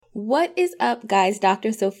What is up, guys?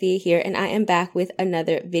 Dr. Sophia here, and I am back with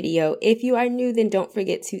another video. If you are new, then don't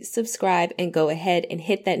forget to subscribe and go ahead and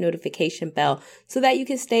hit that notification bell so that you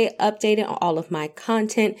can stay updated on all of my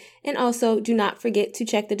content. And also, do not forget to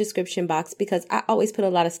check the description box because I always put a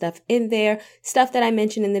lot of stuff in there, stuff that I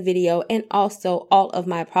mentioned in the video, and also all of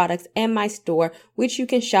my products and my store, which you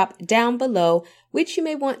can shop down below, which you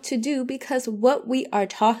may want to do because what we are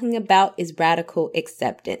talking about is radical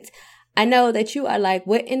acceptance. I know that you are like,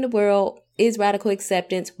 what in the world is radical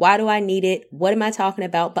acceptance? Why do I need it? What am I talking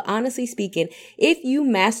about? But honestly speaking, if you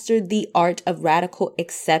master the art of radical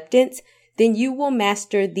acceptance, then you will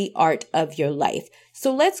master the art of your life.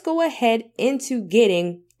 So let's go ahead into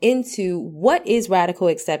getting into what is radical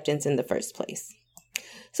acceptance in the first place.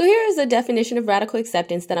 So here is a definition of radical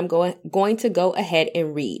acceptance that I'm going to go ahead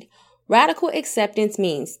and read. Radical acceptance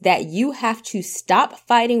means that you have to stop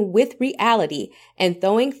fighting with reality and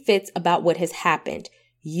throwing fits about what has happened.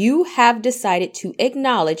 You have decided to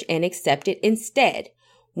acknowledge and accept it instead.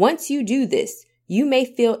 Once you do this, you may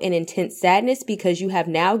feel an intense sadness because you have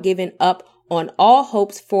now given up on all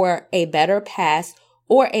hopes for a better past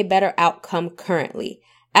or a better outcome currently.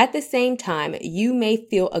 At the same time, you may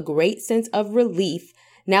feel a great sense of relief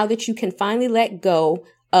now that you can finally let go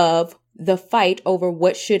of the fight over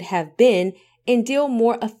what should have been and deal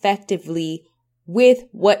more effectively with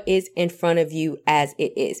what is in front of you as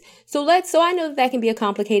it is. So I know that can be a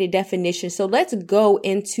complicated definition. So let's go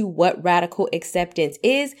into what radical acceptance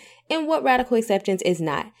is and what radical acceptance is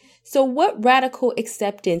not. So what radical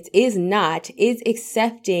acceptance is not is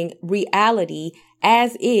accepting reality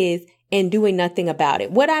as is and doing nothing about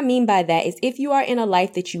it. What I mean by that is if you are in a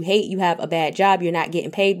life that you hate, you have a bad job, you're not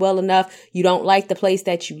getting paid well enough, you don't like the place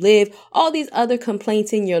that you live, all these other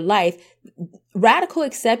complaints in your life, radical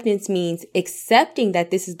acceptance means accepting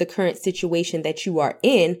that this is the current situation that you are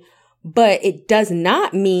in, but it does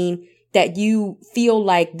not mean that you feel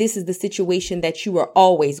like this is the situation that you are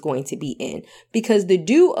always going to be in. Because the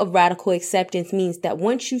do of radical acceptance means that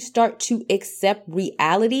once you start to accept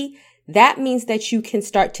reality, that means that you can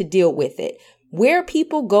start to deal with it. Where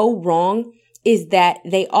people go wrong is that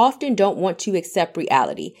they often don't want to accept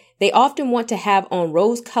reality. They often want to have on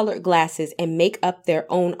rose-colored glasses and make up their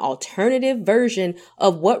own alternative version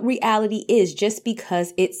of what reality is just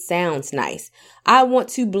because it sounds nice. I want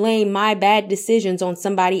to blame my bad decisions on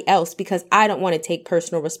somebody else because I don't want to take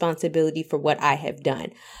personal responsibility for what I have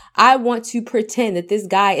done. I want to pretend that this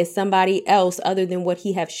guy is somebody else other than what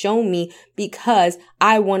he have shown me because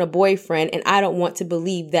I want a boyfriend and I don't want to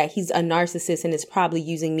believe that he's a narcissist and is probably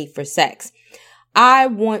using me for sex. I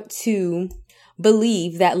want to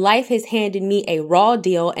believe that life has handed me a raw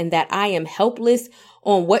deal and that I am helpless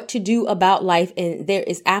on what to do about life and there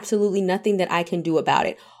is absolutely nothing that I can do about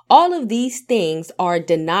it. All of these things are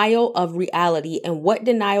denial of reality, and what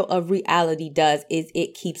denial of reality does is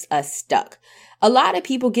it keeps us stuck. A lot of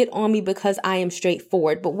people get on me because I am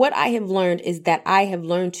straightforward, but what I have learned is that I have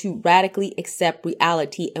learned to radically accept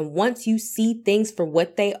reality. And once you see things for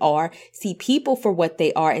what they are, see people for what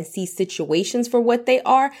they are, and see situations for what they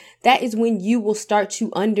are, that is when you will start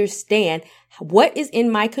to understand what is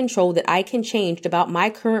in my control that I can change about my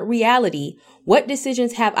current reality. What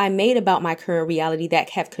decisions have I made about my current reality that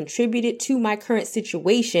have contributed to my current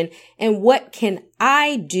situation? And what can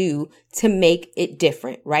I do to make it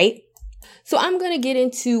different, right? So I'm going to get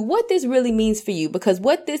into what this really means for you because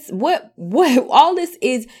what all this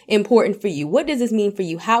is important for you. What does this mean for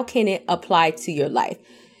you? How can it apply to your life?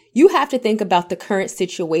 You have to think about the current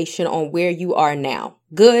situation on where you are now.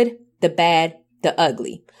 Good, the bad, the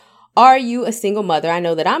ugly. Are you a single mother? I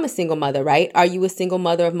know that I'm a single mother, right? Are you a single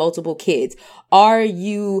mother of multiple kids? Are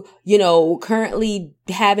you, currently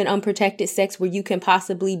having unprotected sex where you can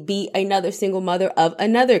possibly be another single mother of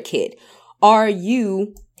another kid? Are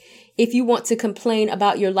you, if you want to complain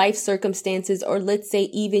about your life circumstances or let's say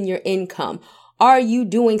even your income, are you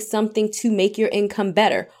doing something to make your income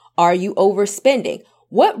better? Are you overspending?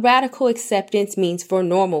 What radical acceptance means for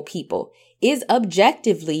normal people is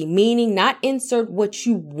objectively, meaning not insert what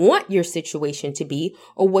you want your situation to be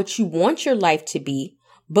or what you want your life to be,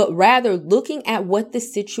 but rather looking at what the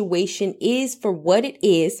situation is for what it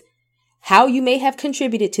is, how you may have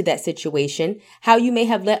contributed to that situation, how you may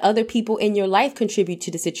have let other people in your life contribute to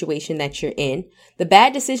the situation that you're in, the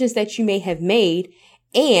bad decisions that you may have made.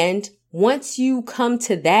 And once you come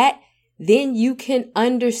to that, then you can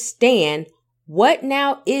understand what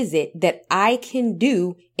now is it that I can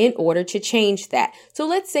do in order to change that? So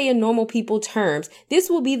let's say in normal people terms, this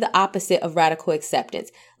will be the opposite of radical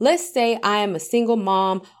acceptance. Let's say I am a single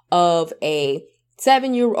mom of a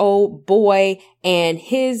 7-year-old boy and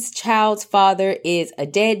his child's father is a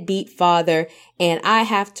deadbeat father, and I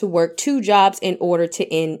have to work 2 jobs in order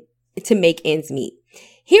to make ends meet.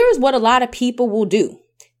 Here's what a lot of people will do.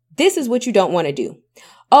 This is what you don't want to do.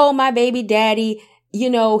 Oh, my baby daddy,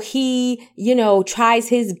 he tries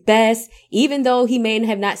his best, even though he may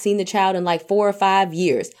have not seen the child in like 4 or 5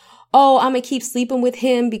 years. Oh, I'm going to keep sleeping with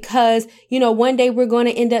him because, one day we're going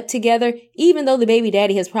to end up together, even though the baby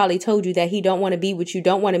daddy has probably told you that he don't want to be with you,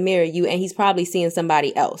 don't want to marry you, and he's probably seeing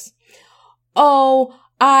somebody else. Oh,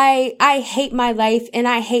 I hate my life and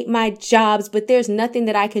I hate my jobs, but there's nothing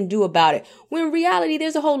that I can do about it. When in reality,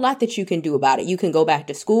 there's a whole lot that you can do about it. You can go back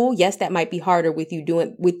to school. Yes, that might be harder with you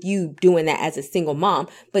doing that as a single mom,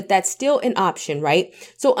 but that's still an option, right?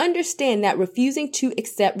 So understand that refusing to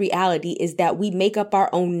accept reality is that we make up our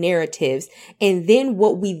own narratives. And then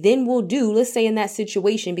what we then will do, let's say in that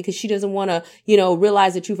situation, because she doesn't want to,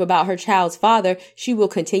 realize the truth about her child's father, she will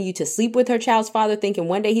continue to sleep with her child's father, thinking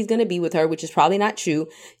one day he's going to be with her, which is probably not true.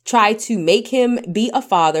 Try to make him be a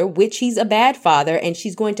father, which he's a bad father, and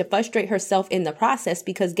she's going to frustrate herself in the process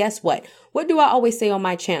because guess what? What do I always say on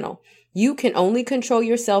my channel? You can only control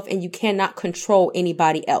yourself and you cannot control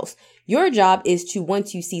anybody else. Your job is to,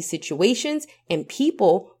 once you see situations and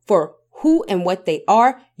people for who and what they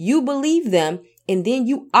are, you believe them and then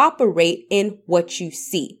you operate in what you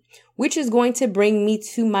see, which is going to bring me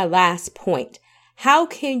to my last point. How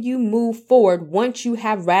can you move forward once you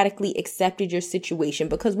have radically accepted your situation?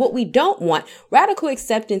 Because what we don't want, radical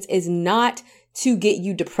acceptance is not to get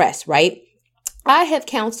you depressed, right? I have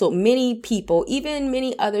counseled many people, even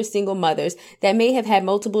many other single mothers that may have had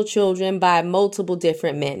multiple children by multiple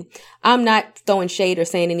different men. I'm not throwing shade or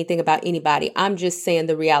saying anything about anybody. I'm just saying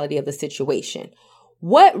the reality of the situation.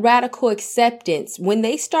 What radical acceptance, when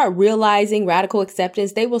they start realizing radical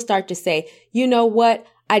acceptance, they will start to say, you know what?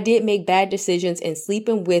 I did make bad decisions in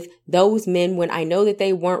sleeping with those men when I know that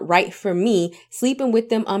they weren't right for me, sleeping with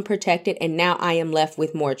them unprotected, and now I am left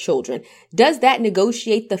with more children. Does that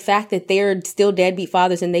negotiate the fact that they're still deadbeat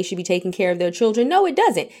fathers and they should be taking care of their children? No, it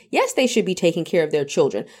doesn't. Yes, they should be taking care of their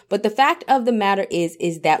children. But the fact of the matter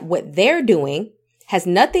is that what they're doing has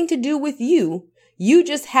nothing to do with you. You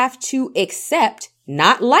just have to accept,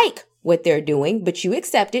 not like what they're doing, but you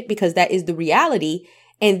accept it because that is the reality.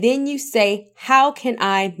 And then you say, how can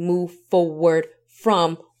I move forward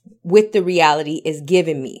from what the reality is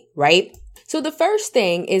giving me, right? So the first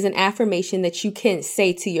thing is an affirmation that you can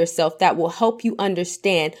say to yourself that will help you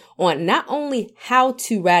understand on not only how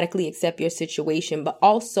to radically accept your situation, but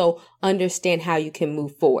also understand how you can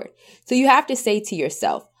move forward. So you have to say to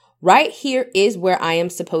yourself, right here is where I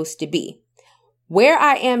am supposed to be. Where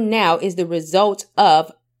I am now is the result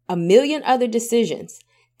of a million other decisions.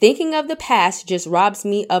 Thinking of the past just robs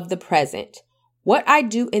me of the present. What I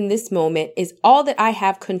do in this moment is all that I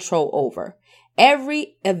have control over.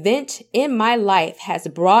 Every event in my life has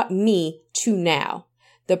brought me to now.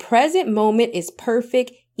 The present moment is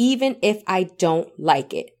perfect, even if I don't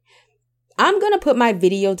like it. I'm going to put my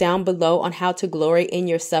video down below on how to glory in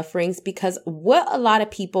your sufferings because what a lot of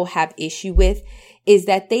people have issue with is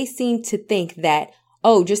that they seem to think that,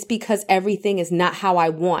 oh, just because everything is not how I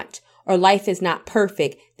want, or life is not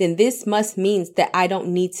perfect, then this must mean that I don't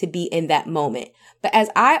need to be in that moment. But as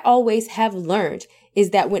I always have learned is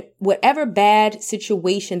that when whatever bad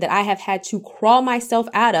situation that I have had to crawl myself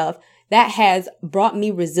out of, that has brought me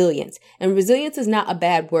resilience. And resilience is not a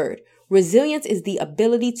bad word. Resilience is the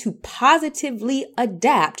ability to positively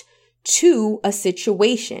adapt to a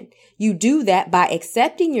situation. You do that by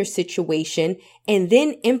accepting your situation and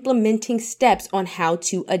then implementing steps on how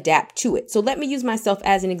to adapt to it. So let me use myself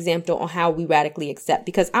as an example on how we radically accept,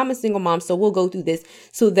 because I'm a single mom. So we'll go through this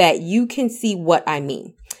so that you can see what I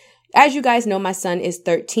mean. As you guys know, my son is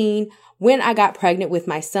 13. When I got pregnant with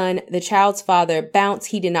my son, the child's father bounced.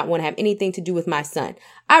 He did not want to have anything to do with my son.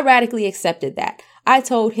 I radically accepted that. I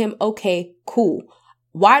told him, okay, cool.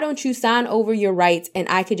 Why don't you sign over your rights and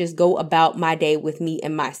I could just go about my day with me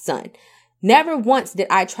and my son? Never once did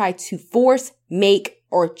I try to force, make,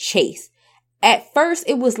 or chase. At first,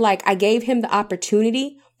 it was like I gave him the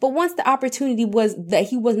opportunity, but once the opportunity was that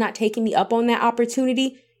he was not taking me up on that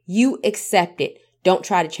opportunity, you accept it. Don't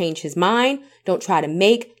try to change his mind. Don't try to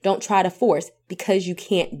make, don't try to force, because you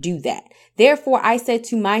can't do that. Therefore, I said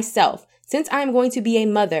to myself, since I'm going to be a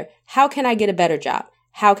mother, how can I get a better job?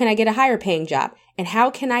 How can I get a higher paying job? And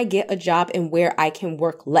how can I get a job in where I can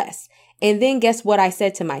work less? And then guess what I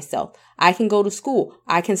said to myself? I can go to school.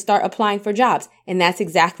 I can start applying for jobs. And that's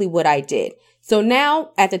exactly what I did. So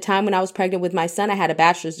now, at the time when I was pregnant with my son, I had a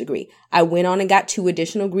bachelor's degree. I went on and got 2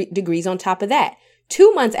 additional degrees on top of that.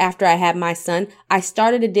 2 months after I had my son, I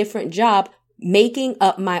started a different job, making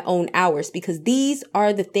up my own hours, because these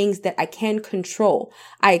are the things that I can control.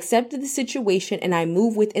 I accepted the situation and I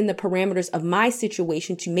move within the parameters of my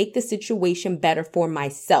situation to make the situation better for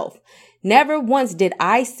myself. Never once did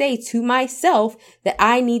I say to myself that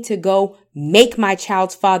I need to go make my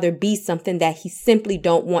child's father be something that he simply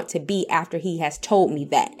don't want to be after he has told me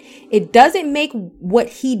that. It doesn't make what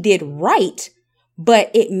he did right,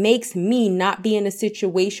 but it makes me not be in a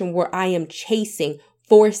situation where I am chasing,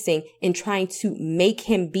 forcing, and trying to make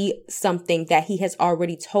him be something that he has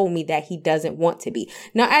already told me that he doesn't want to be.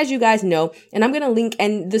 Now, as you guys know, and I'm going to link,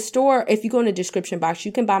 and the store, if you go in the description box,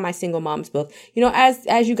 you can buy my Single Mom's book. You know,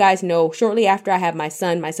 as you guys know, shortly after I had my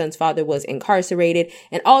son's father was incarcerated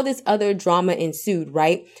and all this other drama ensued,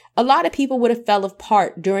 right? A lot of people would have fell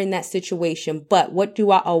apart during that situation. But what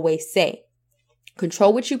do I always say?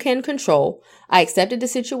 Control what you can control. I accepted the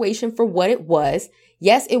situation for what it was.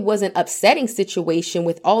 Yes, it was an upsetting situation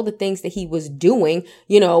with all the things that he was doing,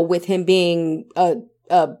 you know, with him being a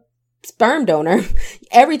sperm donor.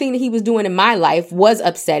 Everything that he was doing in my life was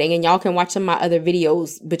upsetting. And y'all can watch some of my other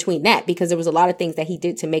videos between that, because there was a lot of things that he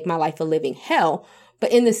did to make my life a living hell.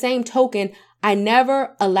 But in the same token, I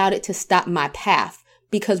never allowed it to stop my path,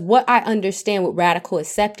 because what I understand with radical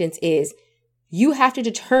acceptance is you have to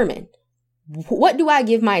determine, what do I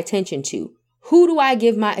give my attention to? Who do I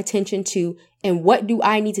give my attention to? And what do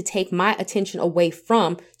I need to take my attention away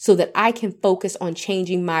from so that I can focus on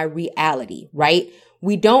changing my reality, right?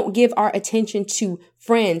 We don't give our attention to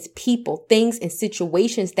friends, people, things, and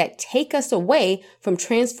situations that take us away from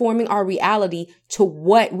transforming our reality to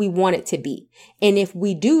what we want it to be. And if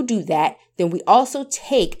we do that, then we also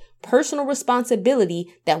take personal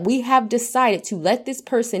responsibility that we have decided to let this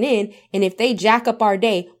person in. And if they jack up our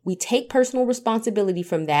day, we take personal responsibility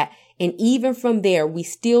from that. And even from there, we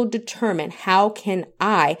still determine, how can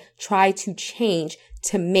I try to change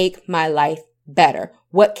to make my life better?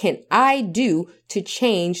 What can I do to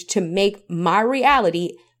change to make my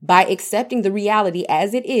reality, by accepting the reality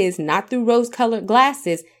as it is, not through rose-colored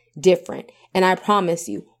glasses, different? And I promise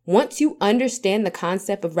you, once you understand the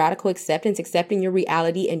concept of radical acceptance, accepting your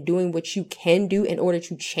reality and doing what you can do in order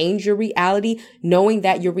to change your reality, knowing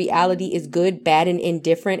that your reality is good, bad, and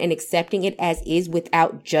indifferent, and accepting it as is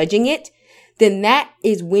without judging it, then that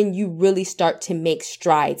is when you really start to make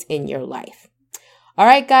strides in your life. All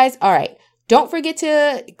right, guys. All right. Don't forget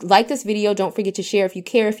to like this video. Don't forget to share if you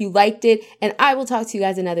care, if you liked it. And I will talk to you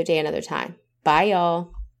guys another day, another time. Bye,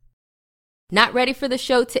 y'all. Not ready for the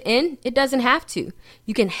show to end? It doesn't have to.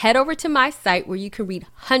 You can head over to my site where you can read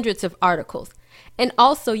hundreds of articles. And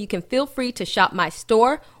also you can feel free to shop my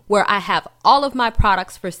store where I have all of my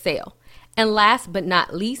products for sale. And last but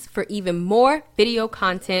not least, for even more video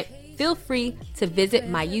content, feel free to visit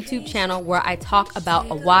my YouTube channel where I talk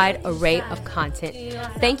about a wide array of content.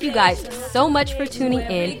 Thank you guys so much for tuning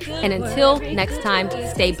in. And until next time,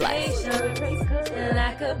 stay blessed.